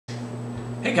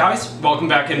Hey guys, welcome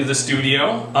back into the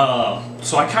studio.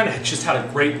 So I kind of just had a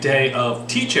great day of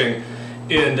teaching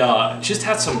and just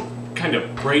had some kind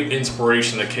of great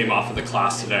inspiration that came off of the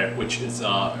class today, which is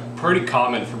pretty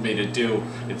common for me to do.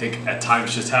 I think at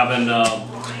times just having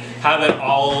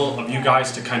all of you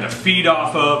guys to kind of feed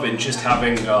off of and just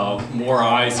having more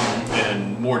eyes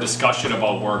and more discussion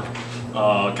about work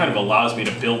kind of allows me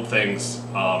to build things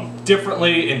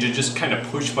differently and to just kind of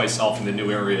push myself into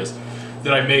new areas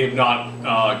that I may have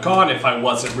not gone if I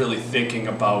wasn't really thinking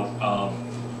about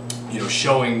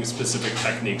showing specific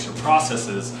techniques or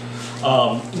processes.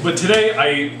 But today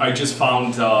I just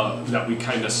found that we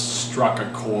kind of struck a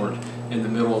chord in the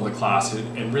middle of the class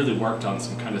and really worked on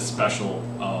some kind of special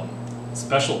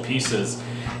pieces.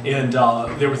 And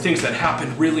there were things that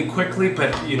happened really quickly,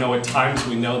 but at times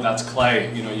we know that's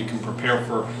clay. You can prepare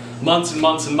for months and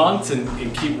months and months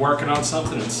and keep working on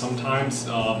something, and sometimes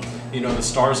the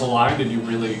stars aligned and you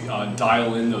really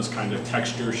dial in those kind of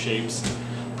texture, shapes,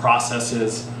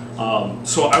 processes.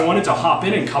 So I wanted to hop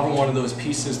in and cover one of those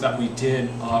pieces that we did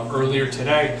earlier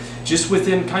today, just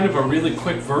within kind of a really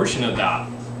quick version of that.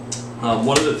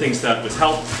 One of the things that was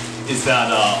helped is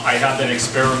that I have been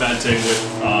experimenting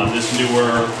with this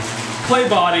newer clay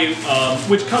body,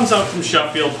 which comes out from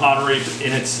Sheffield Pottery,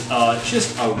 and it's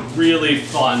just a really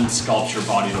fun sculpture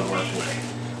body to work with.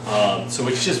 So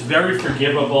it's just very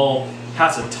forgivable,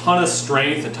 has a ton of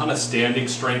strength, a ton of standing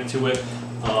strength to it,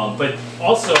 but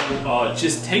also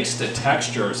just takes the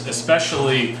textures,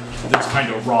 especially those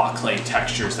kind of raw clay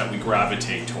textures that we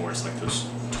gravitate towards, like those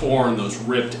torn, those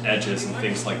ripped edges and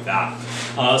things like that.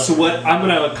 So what I'm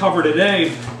going to cover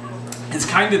today is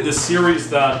kind of the series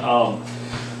that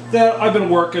I've been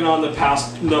working on the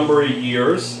past number of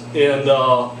years, and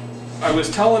I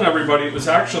was telling everybody it was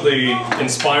actually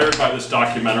inspired by this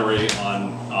documentary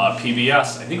on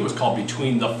PBS. I think it was called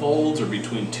Between the Folds or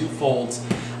Between Two Folds,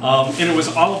 and it was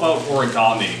all about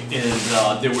origami.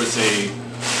 And there was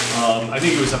I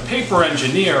think it was a paper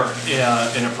engineer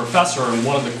and a professor, and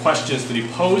one of the questions that he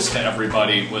posed to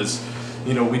everybody was,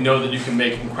 we know that you can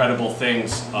make incredible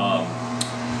things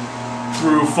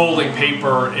through folding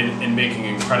paper and making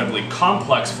incredibly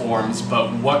complex forms,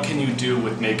 but what can you do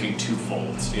with making two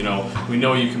folds? We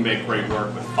know you can make great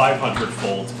work with 500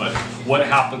 folds, but what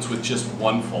happens with just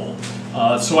one fold?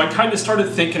 So I kind of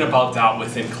started thinking about that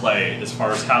within clay, as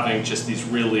far as having just these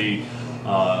really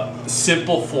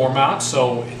simple formats.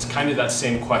 So it's kind of that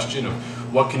same question of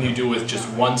what can you do with just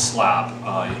one slab,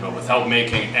 without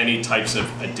making any types of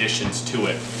additions to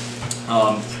it.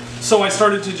 So I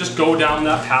started to just go down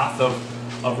that path of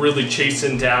really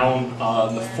chasing down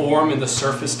the form and the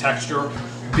surface texture,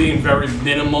 being very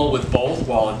minimal with both,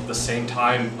 while at the same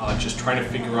time just trying to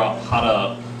figure out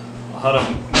how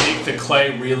to make the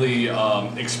clay really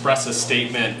express a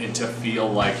statement and to feel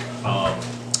like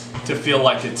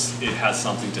it has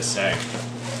something to say.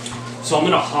 So I'm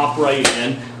going to hop right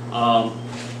in.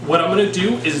 What I'm going to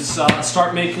do is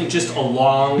start making just a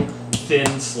long,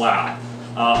 thin slab.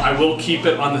 I will keep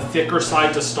it on the thicker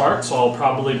side to start, so I'll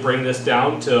probably bring this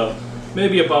down to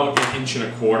maybe about 1.25 inches.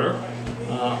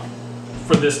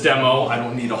 For this demo, I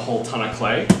don't need a whole ton of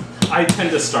clay. I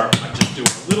tend to start by just doing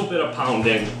a little bit of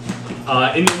pounding.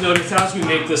 And you'll notice as we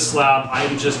make this slab,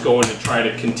 I'm just going to try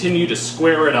to continue to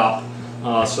square it up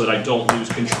so that I don't lose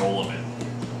control of it.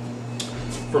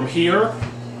 From here,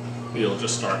 we'll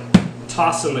just start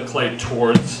tossing the clay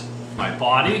towards my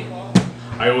body.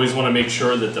 I always want to make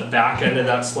sure that the back end of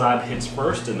that slab hits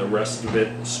first and the rest of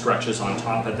it stretches on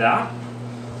top of that.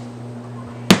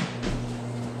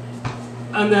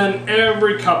 And then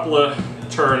every couple of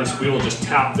turns, we will just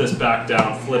tap this back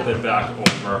down, flip it back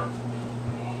over.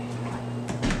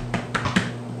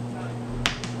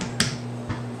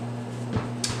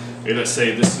 I'm going to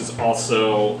say this is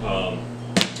also,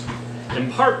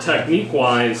 in part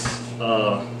technique-wise,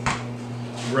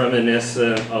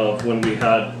 reminiscent of when we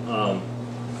had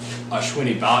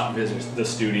Ashwini Bhatt visit the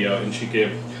studio, and she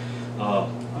gave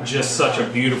just such a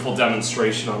beautiful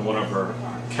demonstration on one of her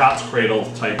cat's cradle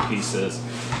type pieces.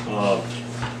 I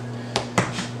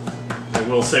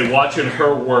will say, watching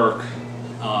her work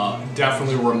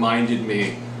definitely reminded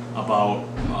me about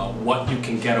what you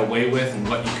can get away with and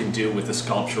what you can do with a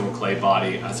sculptural clay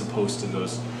body, as opposed to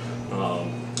those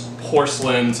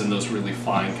porcelains and those really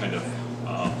fine kind of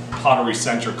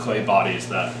pottery-centered clay bodies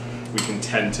that we can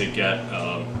tend to get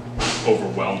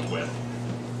overwhelmed with.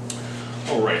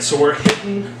 All right, so we're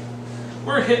hitting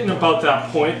about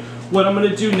that point. What I'm going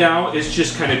to do now is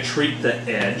just kind of treat the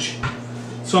edge.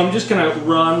 So I'm just going to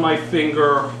run my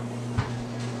finger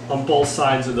on both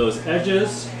sides of those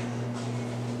edges.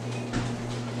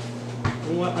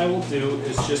 And what I will do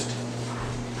is just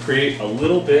create a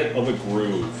little bit of a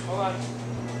groove.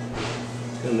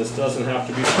 And this doesn't have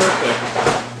to be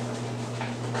perfect.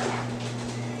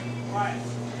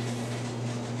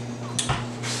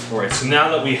 Alright, so now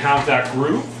that we have that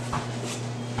groove,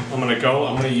 I'm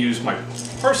going to use my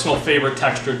personal favorite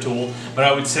texture tool, but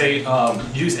I would say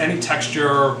use any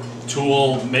texture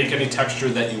tool, make any texture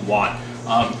that you want,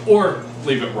 or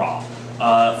leave it raw.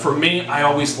 For me, I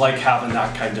always like having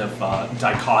that kind of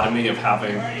dichotomy of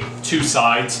having two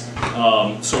sides.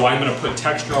 So I'm going to put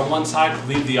texture on one side,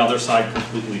 leave the other side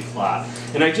completely flat.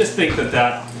 And I just think that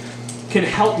that can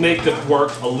help make the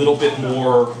work a little bit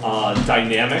more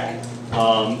dynamic.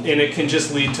 And it can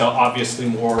just lead to obviously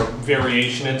more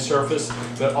variation in surface,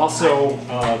 but also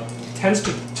tends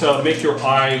to make your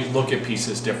eye look at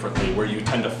pieces differently, where you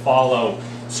tend to follow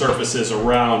surfaces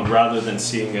around rather than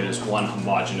seeing it as one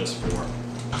homogeneous form.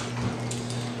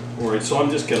 Alright, so I'm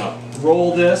just going to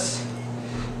roll this.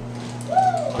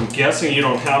 I'm guessing you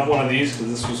don't have one of these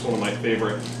because this was one of my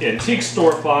favorite antique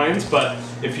store finds, but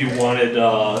if you wanted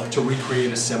to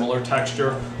recreate a similar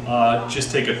texture,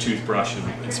 just take a toothbrush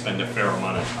and spend a fair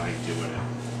amount of time doing it.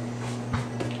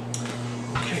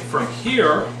 Okay, from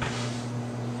here,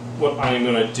 what I'm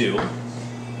going to do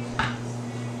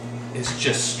is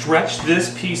just stretch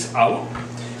this piece out,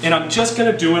 and I'm just going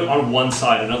to do it on one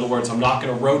side. In other words, I'm not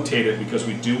going to rotate it because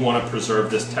we do want to preserve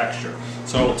this texture.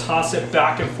 So I'll toss it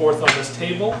back and forth on this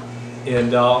table,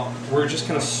 and we're just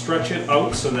going to stretch it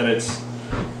out so that it's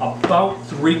about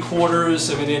 3/4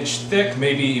 of an inch thick,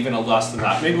 maybe even a less than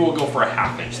that. Maybe we'll go for a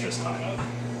 1/2 inch this time.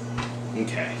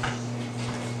 Okay.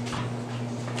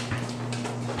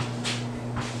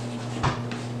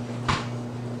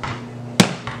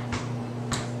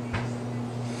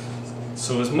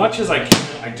 So as much as I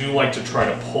can, I do like to try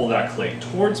to pull that clay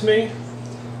towards me.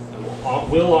 And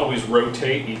we'll always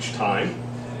rotate each time.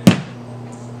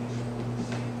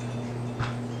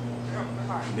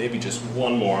 Maybe just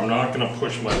one more. I'm not going to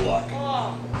push my luck.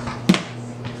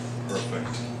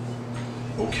 Perfect.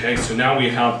 Okay, so now we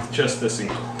have just this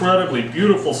incredibly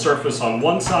beautiful surface on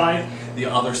one side. The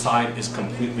other side is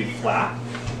completely flat.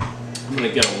 I'm going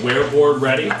to get a wear board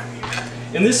ready.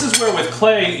 And this is where with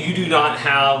clay you do not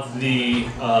have the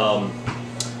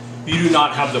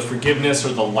forgiveness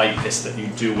or the lightness that you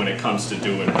do when it comes to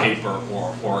doing paper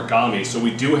or origami. So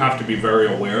we do have to be very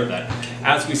aware that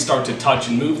as we start to touch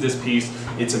and move this piece,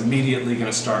 it's immediately going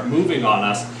to start moving on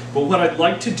us. But what I'd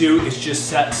like to do is just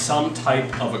set some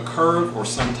type of a curve or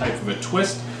some type of a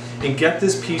twist and get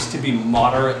this piece to be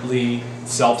moderately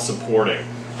self-supporting.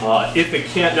 If it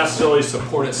can't necessarily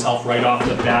support itself right off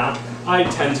the bat, I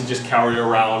tend to just carry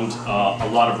around a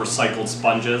lot of recycled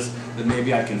sponges that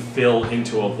maybe I can fill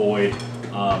into a void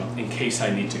in case I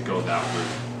need to go that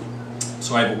route.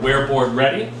 So I have a wear board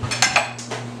ready.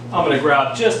 I'm going to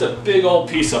grab just a big old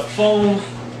piece of foam.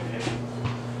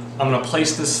 I'm going to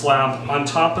place this slab on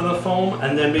top of the foam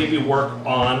and then maybe work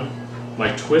on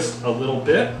my twist a little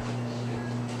bit.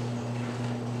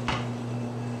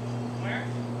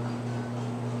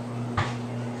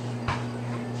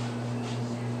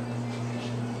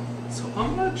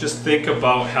 I'm going to just think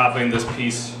about having this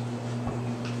piece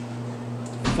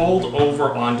fold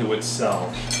over onto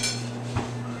itself.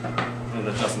 And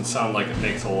that doesn't sound like it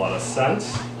makes a lot of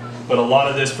sense, but a lot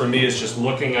of this for me is just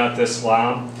looking at this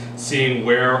slab, seeing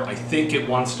where I think it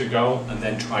wants to go, and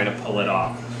then trying to pull it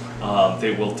off.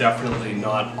 They will definitely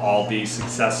not all be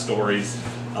success stories,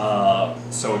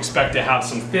 so expect to have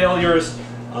some failures.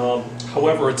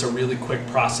 However, it's a really quick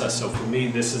process, so for me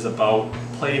this is about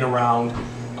playing around,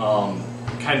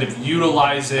 kind of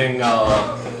utilizing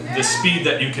the speed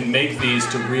that you can make these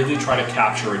to really try to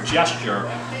capture a gesture.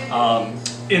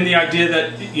 In the idea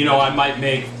that, you know, I might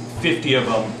make 50 of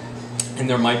them and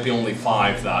there might be only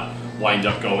 5 that wind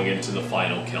up going into the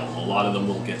final kiln. A lot of them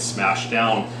will get smashed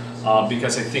down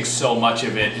because I think so much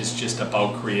of it is just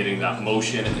about creating that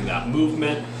motion and that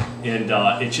movement, and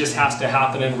it just has to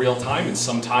happen in real time, and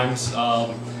sometimes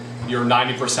you're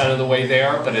 90% of the way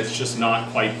there, but it's just not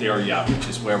quite there yet, which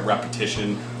is where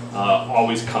repetition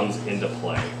always comes into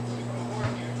play.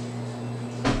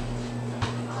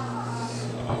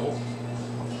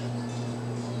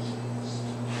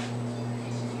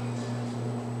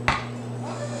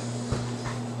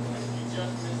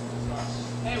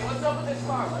 Hey, what's up with this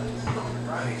car?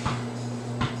 Right.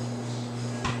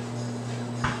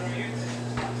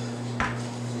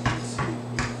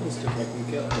 Let's see if I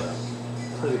can get that.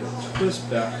 Play the twist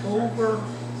back over.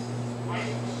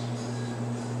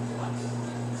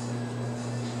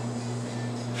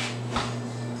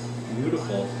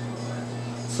 Beautiful.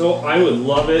 So I would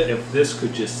love it if this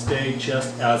could just stay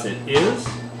just as it is.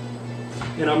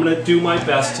 And I'm going to do my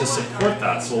best to support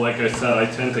that. So like I said, I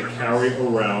tend to carry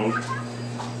around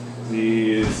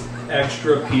these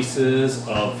extra pieces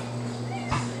of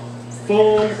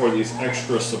foam or these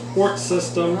extra support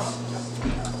systems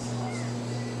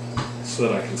so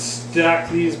that I can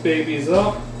stack these babies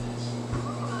up,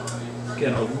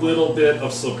 get a little bit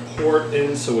of support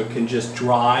in so it can just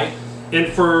dry. And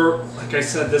for, like I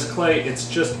said, this clay, it's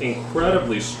just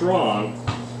incredibly strong.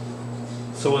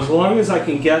 So as long as I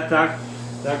can get that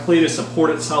clay to support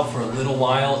itself for a little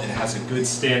while, it has a good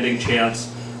standing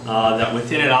chance that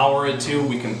within an hour or two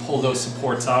we can pull those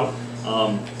supports out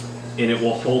and it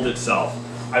will hold itself.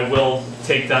 I will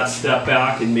take that step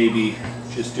back and maybe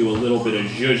just do a little bit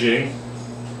of zhuzhing,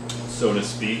 so to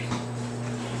speak,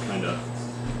 kind of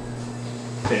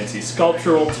fancy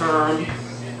sculptural term.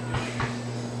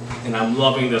 And I'm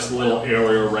loving this little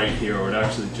area right here. It would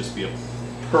actually just be a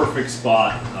perfect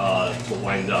spot to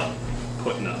wind up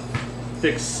putting a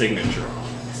thick signature on.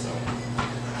 So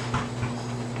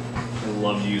I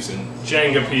love using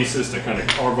Jenga pieces to kind of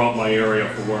carve out my area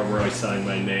for wherever I sign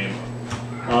my name.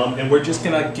 And we're just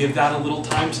gonna give that a little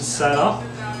time to set up,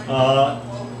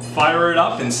 fire it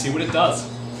up, and see what it does.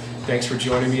 Thanks for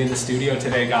joining me in the studio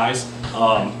today, guys.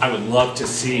 I would love to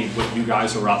see what you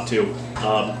guys are up to.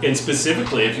 And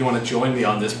specifically, if you want to join me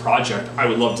on this project, I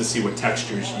would love to see what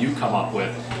textures you come up with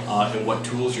and what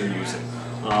tools you're using.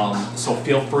 So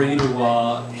feel free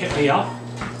to hit me up.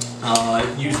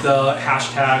 Use the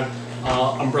hashtag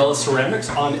Umbrella Ceramics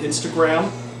on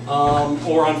Instagram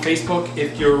or on Facebook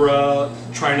if you're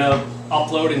trying to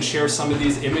upload and share some of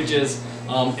these images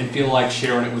and feel like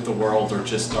sharing it with the world or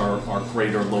just our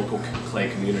greater local clay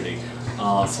community.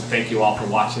 So thank you all for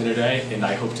watching today, and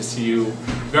I hope to see you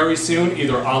very soon,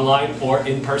 either online or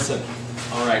in person.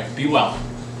 All right, be well.